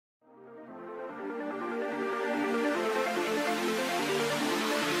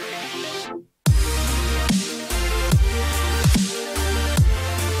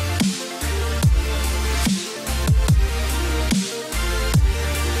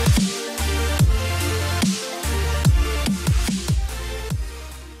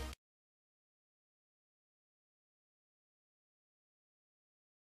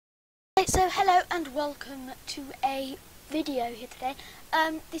So hello and welcome to a video here today.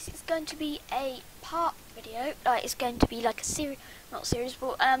 This is going to be a part video. It's going to be like a series, not series,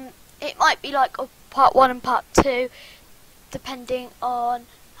 but it might be like a part 1 and part 2, depending on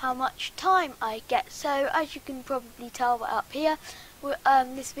how much time I get. So as you can probably tell right up here,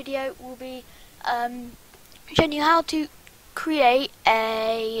 this video will be showing you how to create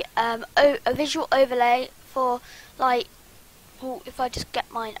a visual overlay for like. Well, if I just get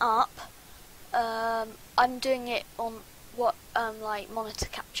mine up, I'm doing it on what like monitor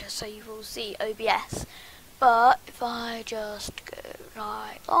capture, so you will see OBS. But if I just go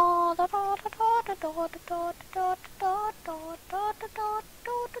like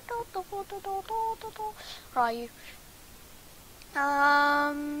right,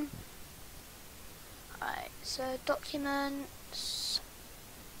 right, so documents,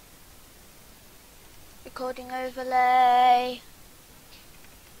 recording overlay.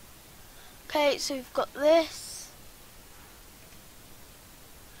 Okay, so we've got this.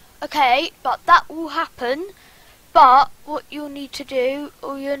 Okay, but that will happen. But what you'll need to do,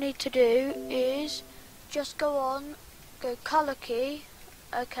 all you'll need to do is just go color key,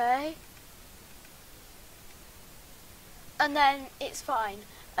 okay, and then it's fine,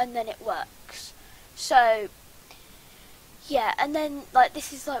 and then it works. So yeah, and then like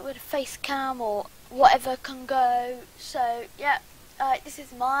this is like where the face cam or whatever can go. So yeah, this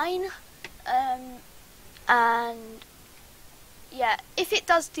is mine. And yeah, if it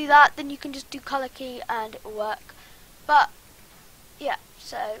does do that, then you can just do color key and it will work. But yeah,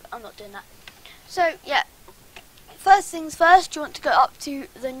 so I'm not doing that. So yeah, first things first, you want to go up to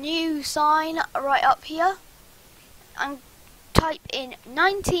the new sign right up here and type in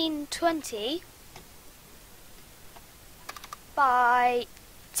 1920 by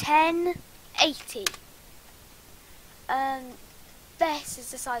 1080. This is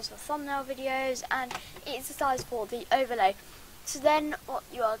the size for thumbnail videos, and it's the size for the overlay. So then what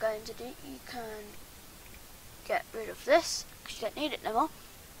you are going to do, you can get rid of this because you don't need it no more.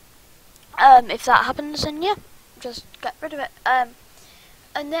 If that happens, then yeah, just get rid of it. And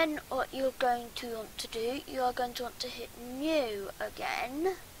then what you're going to want to do, you are going to want to hit new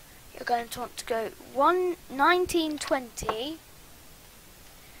again. You're going to want to go 1920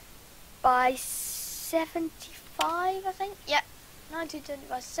 by 75, I think. Yep. 1920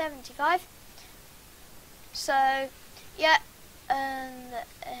 by 75. So yeah, and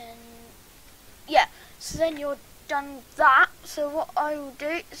yeah, so then you're done that. So what I will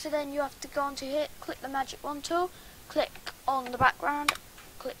do, so then you have to go onto here, click the magic wand tool, click on the background,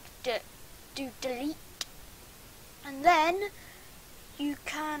 click do delete, and then you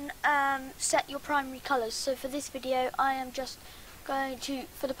can set your primary colours. So for this video I am just going to,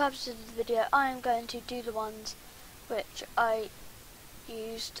 for the purposes of the video, I am going to do the ones which I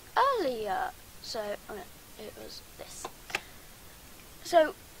used earlier. So it was this.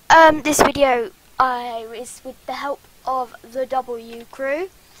 So this video is with the help of the W Crew.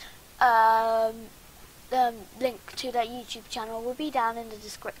 The link to their YouTube channel will be down in the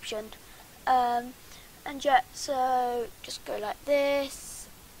description. And yeah, so just go like this,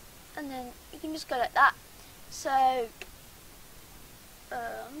 and then you can just go like that. So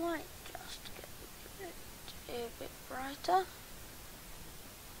I might just get it a bit brighter.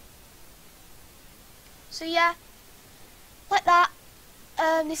 So yeah, like that.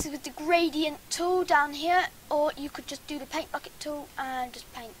 This is with the gradient tool down here, or you could just do the paint bucket tool and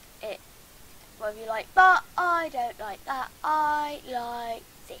just paint it whatever you like. But I don't like that. I like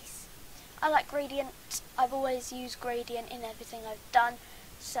this. I like gradient. I've always used gradient in everything I've done.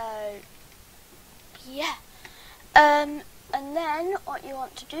 So yeah. And then what you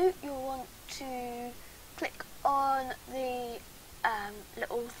want to do, you want to click on the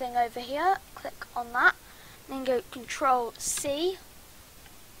little thing over here. Click on that. Then go Control C.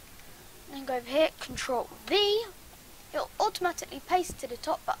 Then go over here, Control V. It'll automatically paste to the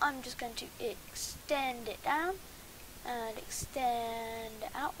top, but I'm just going to extend it down and extend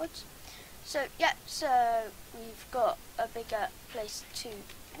it outwards. So yeah, so we've got a bigger place to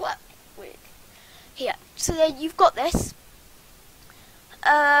work with here. So then you've got this.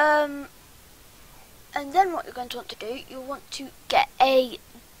 And then what you're going to want to do, you'll want to get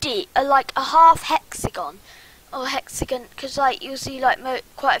like a half hexagon or hexagon, because like you'll see like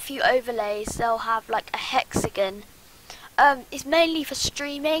quite a few overlays, they'll have like a hexagon. It's mainly for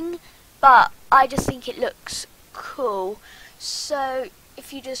streaming, but I just think it looks cool. So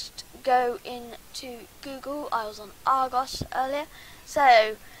if you just go into Google, I was on Argos earlier,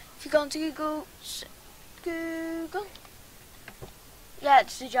 so if you go onto Google, yeah,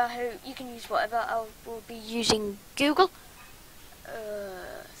 it's a Yahoo, you can use whatever. I will be using Google.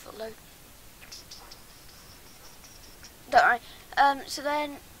 don't worry. So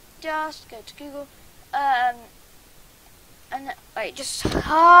then just go to Google, and wait, just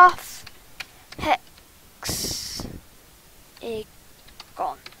half hexagon.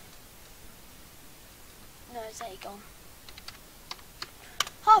 No, it's agon.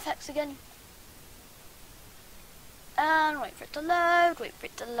 Half hexagon. And wait for it to load, wait for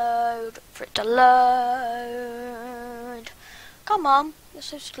it to load, wait for it to load. Come on, you're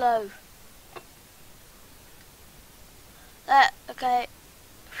so slow. There, okay.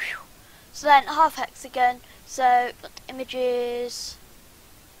 Whew. So then half hexagon, so got the images.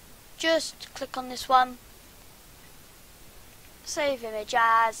 Just click on this one. Save image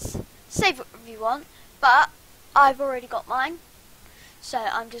as. Save it whatever you want, but I've already got mine. So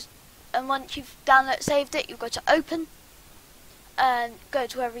I'm just, and once you've saved it, you go to open and go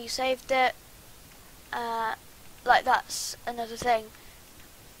to wherever you saved it. Like that's another thing.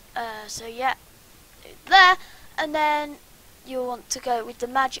 So yeah, there, and then you'll want to go with the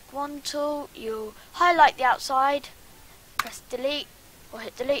magic wand tool. You'll highlight the outside, press delete or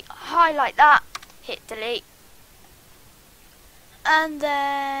hit delete, highlight that, hit delete, and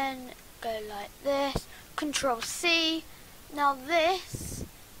then go like this, Control C. Now this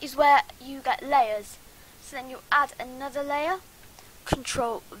is where you get layers, so then you add another layer,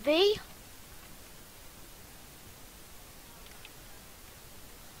 Control V,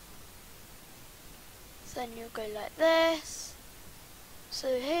 so then you'll go like this.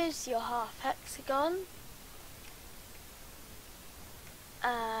 So here's your half hexagon.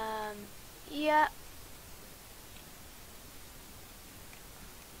 Yeah.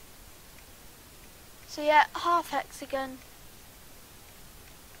 So yeah, half hexagon.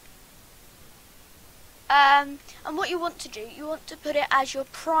 And what you want to do, you want to put it as your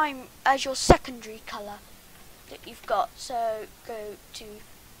secondary colour that you've got. So go to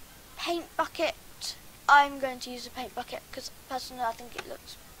paint bucket. I'm going to use a paint bucket because personally I think it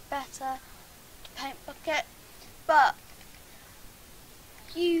looks better to paint bucket, but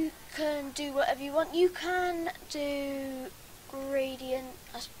you can do whatever you want. You can do gradient,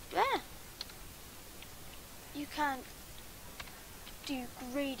 you can do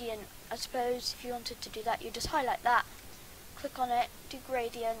gradient, I suppose. If you wanted to do that, you just highlight that, click on it, do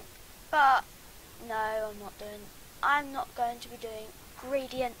gradient, but no, I'm not going to be doing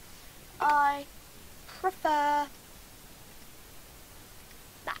gradient. I prefer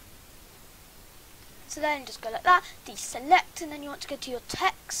that. So then just go like that, deselect, and then you want to go to your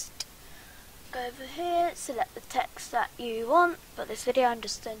text. Go over here, select the text that you want, but this video I'm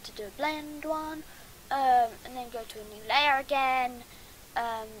just going to do a blend one, and then go to a new layer again.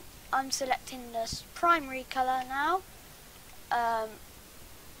 I'm selecting this primary colour now.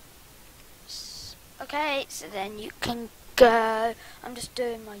 Okay, so then you can go, I'm just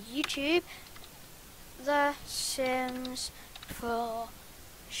doing my YouTube, The Sims for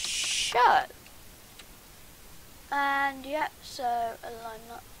Show. And yeah, so align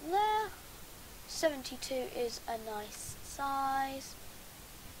that there. 72 is a nice size.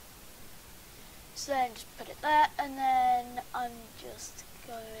 So then just put it there, and then I'm just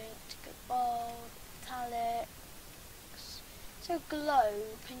going to go bold, italics. So glow,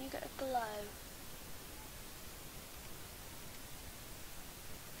 can you get a glow?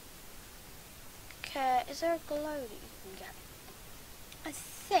 Okay, is there a glow that you can get? I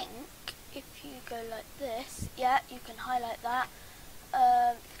think if you go like this, yeah, you can highlight that.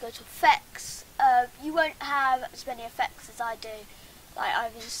 If you go to effects, you won't have as many effects as I do. Like,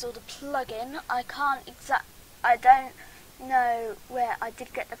 I've installed a plugin. I don't know where I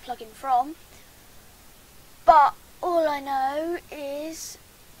did get the plugin from, but all I know is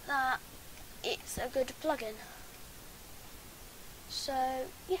that it's a good plugin. So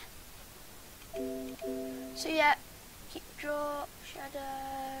yeah. So yeah, keep drop, shadow.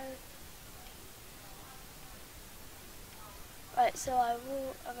 Right, so I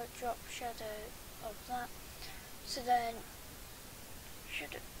will have a drop shadow of that. So then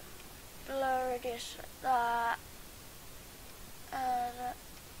should blur radius like that.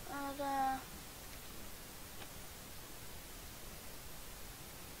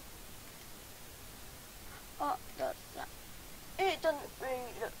 Oh, that's that. It doesn't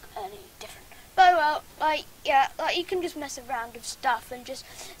really look any different. But well, like, yeah, like you can just mess around with stuff and just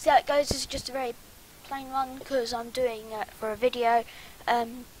see how it goes. This is just a very plain one because I'm doing it for a video.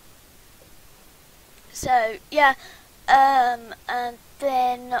 So yeah, and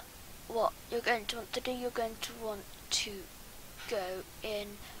then what you're going to want to do, you're going to want to go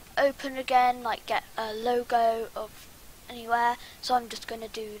in open again, like get a logo of anywhere. So I'm just going to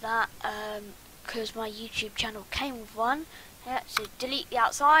do that because my YouTube channel came with one. Yeah, so delete the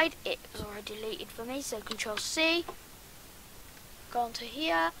outside, it was already deleted for me, so Control C, go onto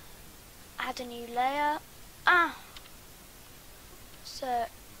here, add a new layer, so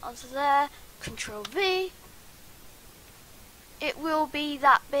onto there, Control V. It will be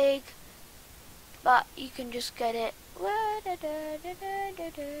that big, but you can just get it.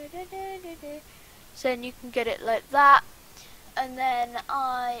 So then you can get it like that, and then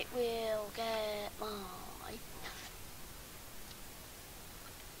I will get my.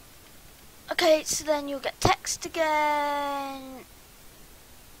 Okay, so then you'll get text again.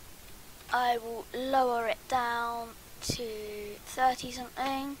 I will lower it down to 30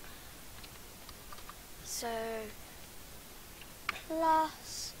 something. So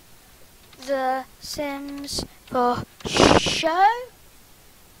plus The Sims for show.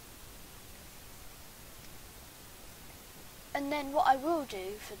 And then what I will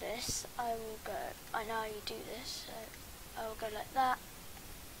do for this, I will go, I know you do this, so I will go like that.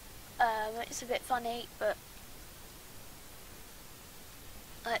 It's a bit funny, but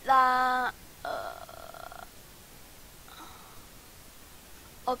like that.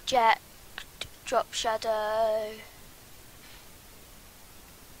 Object, drop shadow.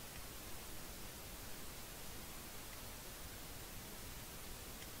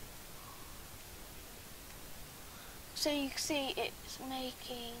 So you can see it's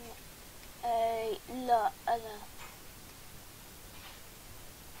making a lot.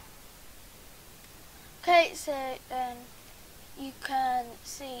 Okay, so then you can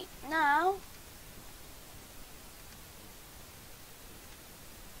see now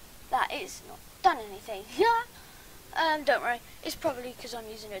that it's not done anything. Don't worry, it's probably because I'm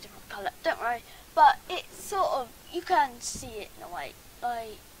using a different colour, don't worry, but it's sort of, you can see it in a way.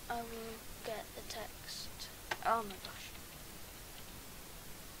 Like, I will get the text, oh my gosh,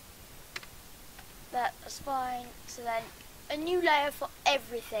 that's fine. So then a new layer for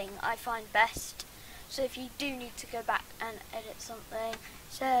everything I find best. So if you do need to go back and edit something,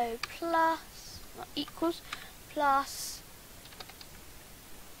 so plus, not equals, plus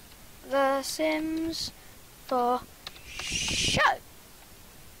The Sims for show.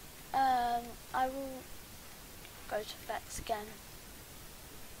 I will go to effects again.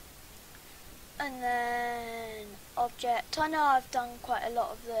 And then object. I know I've done quite a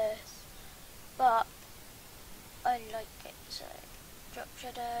lot of this, but I like it, so drop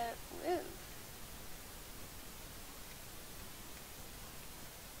shadow. Woo.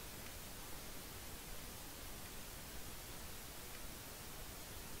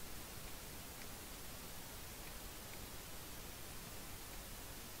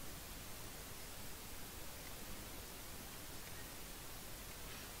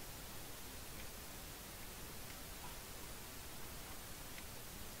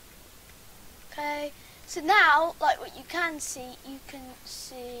 Okay, so now, like what you can see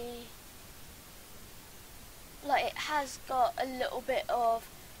like it has got a little bit of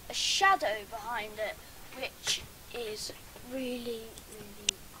a shadow behind it, which is really,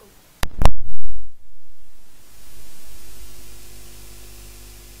 really cool.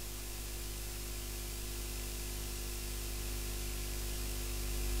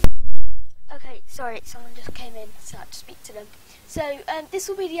 Okay, sorry, someone just came in, so I had to speak to them. So this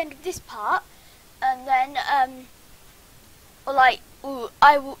will be the end of this part. And then, I will,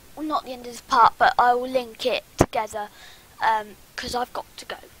 not the end of this part, but I will link it together, because I've got to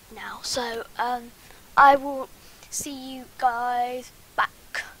go now. So, I will see you guys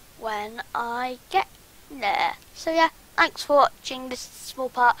back when I get there. So yeah, thanks for watching this small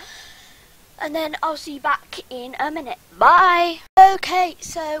part, and then I'll see you back in a minute. Bye! Okay,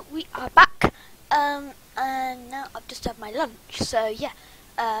 so we are back, and now I've just had my lunch, so yeah,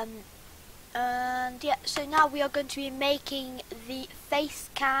 and yeah, so now we are going to be making the face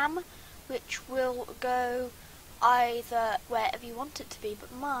cam, which will go either wherever you want it to be,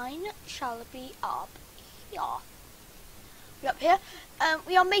 but mine shall be up here. Up here.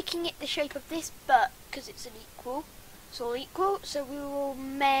 We are making it the shape of this, but because it's an equal, it's all equal, so we will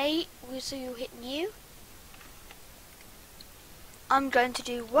so you'll hit new. I'm going to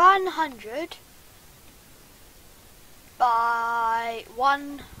do 100 by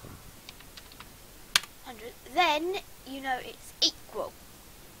 100. Then you know it's equal.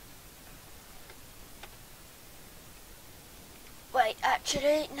 Wait,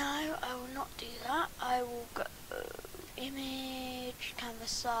 actually, no, I will not do that. I will go image,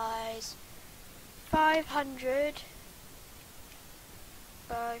 canvas size, 500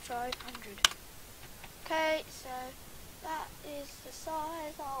 by 500. Okay, so that is the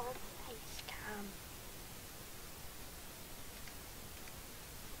size of face cam.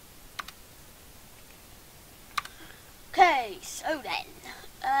 Okay, so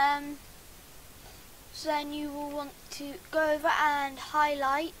then, So then you will want to go over and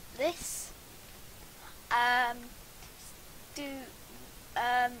highlight this.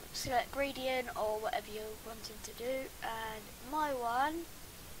 Select gradient or whatever you're wanting to do, and my one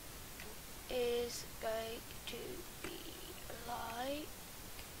is going to be like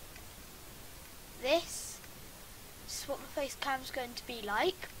this. This is what my face cam is going to be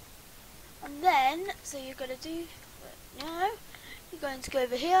like. And then, so you're going to do, no, you're going to go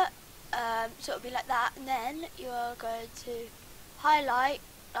over here, so it'll be like that, and then you are going to highlight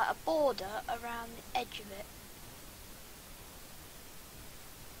like a border around the edge of it.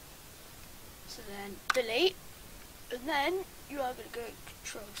 So then delete, and then you are going to go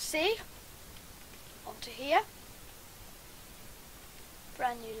Control C onto here,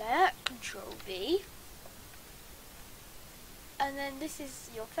 brand new layer, Control V, and then this is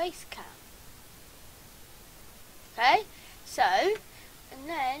your face cam. Okay, so, and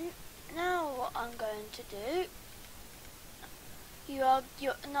then now what I'm going to do, now what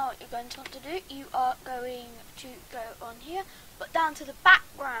you're going to want to do, you are going to go on here, but down to the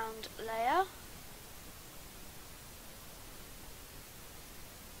background layer,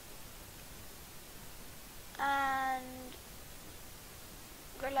 and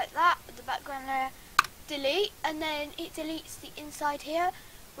go like that with the background layer, delete, and then it deletes the inside here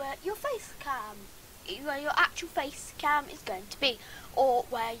where your face cam, where your actual face cam is going to be, or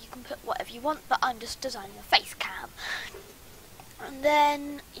where you can put whatever you want, but I'm just designing a face cam. And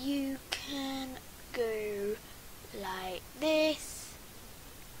then you can go like this,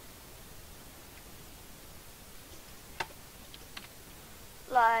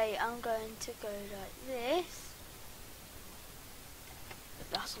 like I'm going to go like this,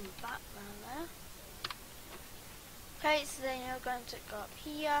 that's on the background there. Okay, so then you're going to go up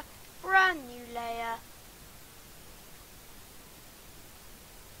here, brand new layer,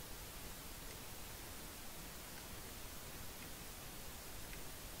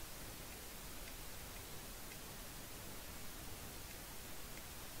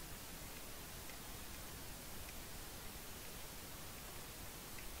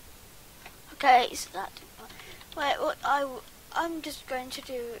 okay, so that didn't, wait, what I'm just going to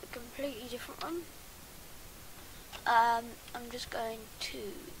do a completely different one. I'm just going to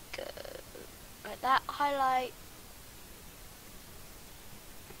go like that, highlight,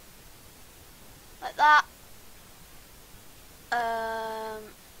 like that,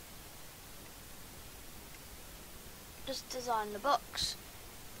 just design the box,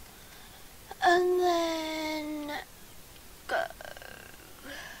 and then go.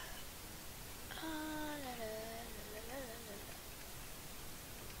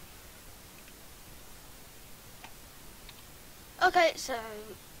 Okay, so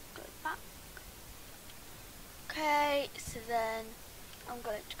go back. Okay, so then I'm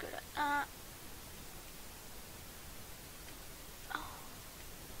going to go like that. Oh.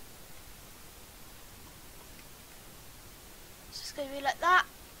 So it's going to be like that.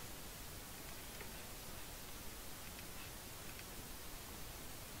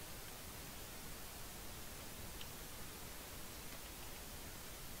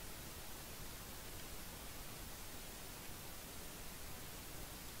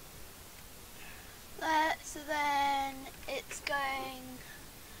 So then it's going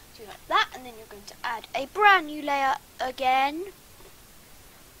to do like that, and then you're going to add a brand new layer again.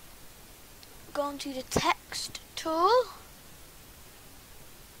 Go on to the text tool,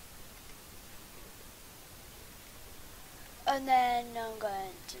 and then I'm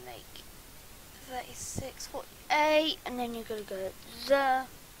going to make 36, 48, and then you're going to go there.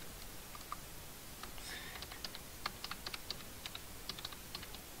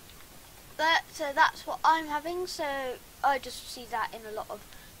 So that's what I'm having, so I just see that in a lot of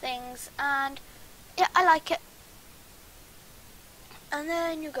things, and yeah, I like it. And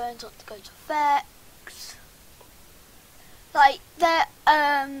then you're going to want to go to effects, like there,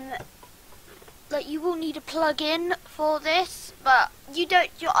 like you will need a plug-in for this, but you don't.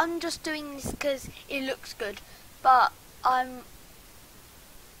 I'm just doing this because it looks good, but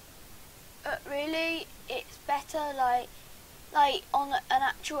really it's better like on an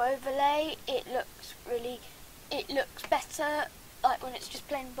actual overlay. It looks better like when it's just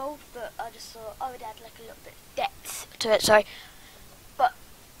plain bold, but I just thought I would add like a little bit of depth to it, sorry. But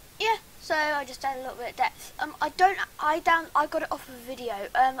yeah, so I just added a little bit of depth. I got it off of a video.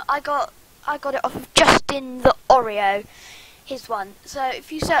 I got it off of Justin the Oreo, his one. So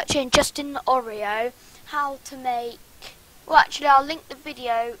if you search in Justin the Oreo, how to make, well actually I'll link the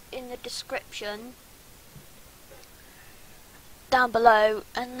video in the description down below,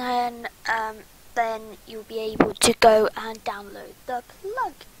 and then you'll be able to go and download the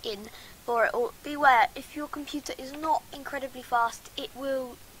plug-in for it. Or beware, if your computer is not incredibly fast, it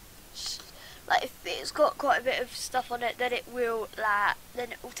will, like if it's got quite a bit of stuff on it, then it will lag,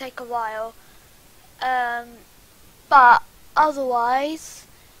 then it will take a while. But otherwise,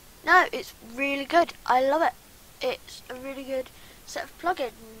 no, it's really good. I love it. It's a really good set of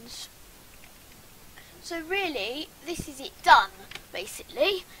plugins. So really, this is it done,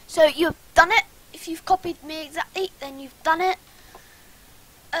 basically. So you've done it. If you've copied me exactly, then you've done it.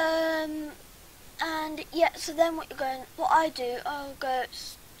 And yeah, so then what I do, I'll go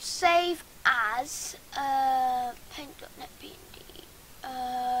save as paint.net BND.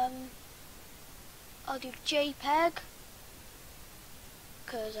 I'll do JPEG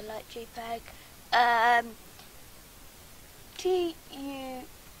because I like JPEG.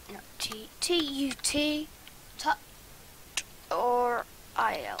 TUT or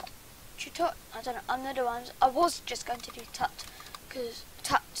IL. Tutut. I don't know. Another ones. I was just going to do tut because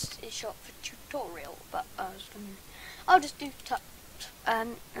tut is short for tutorial, but I'll just do tut.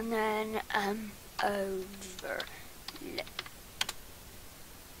 And then overlay.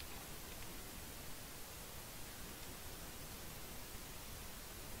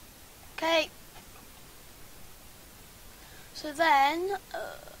 Okay. So then,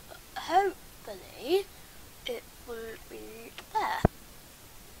 hopefully, it will be there.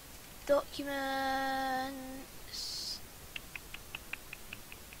 Documents.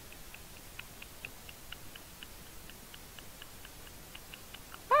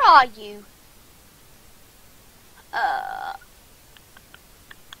 Where are you?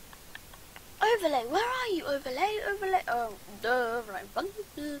 Overlay. Where are you? Overlay. Oh, right in front of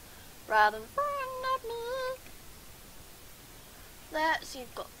me. Right in front of me. There, so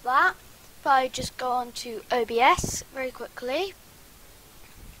you've got that. If I just go on to OBS very quickly.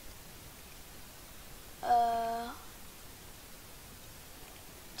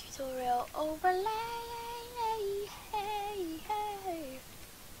 Tutorial overlay.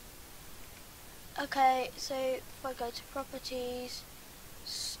 Okay, so if I go to properties,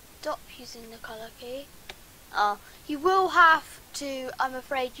 stop using the color key. You will have to, I'm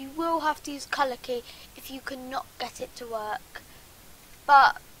afraid, you will have to use color key if you cannot get it to work.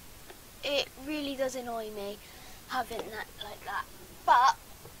 But it really does annoy me having that like that. But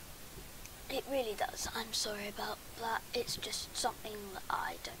it really does. I'm sorry about that. It's just something that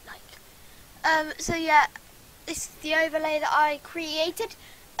I don't like. So yeah, this is the overlay that I created.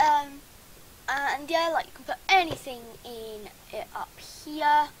 And yeah, like you can put anything in it up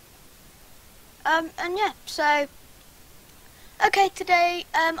here. And yeah, so okay, today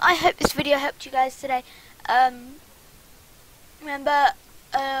I hope this video helped you guys today. Remember,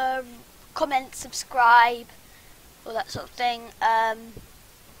 comment, subscribe, all that sort of thing.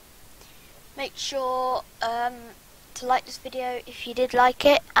 Make sure to like this video if you did like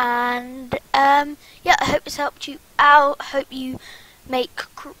it, and yeah, I hope this helped you out. I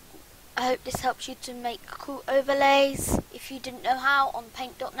hope this helps you to make cool overlays if you didn't know how on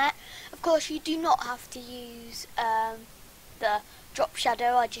paint.net. Of course, you do not have to use the drop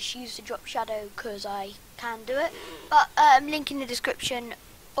shadow. I just use the drop shadow because I can do it. But link in the description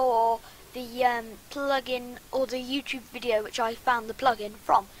for the plugin or the YouTube video which I found the plugin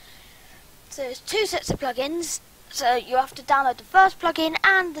from. So there's two sets of plugins. So you have to download the first plugin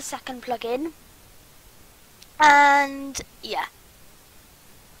and the second plugin. And yeah.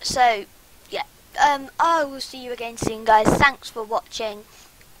 So yeah. I will see you again soon, guys. Thanks for watching.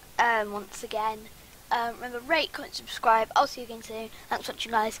 Once again. Remember, rate, comment, subscribe. I'll see you again soon. Thanks for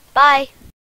watching, guys. Bye.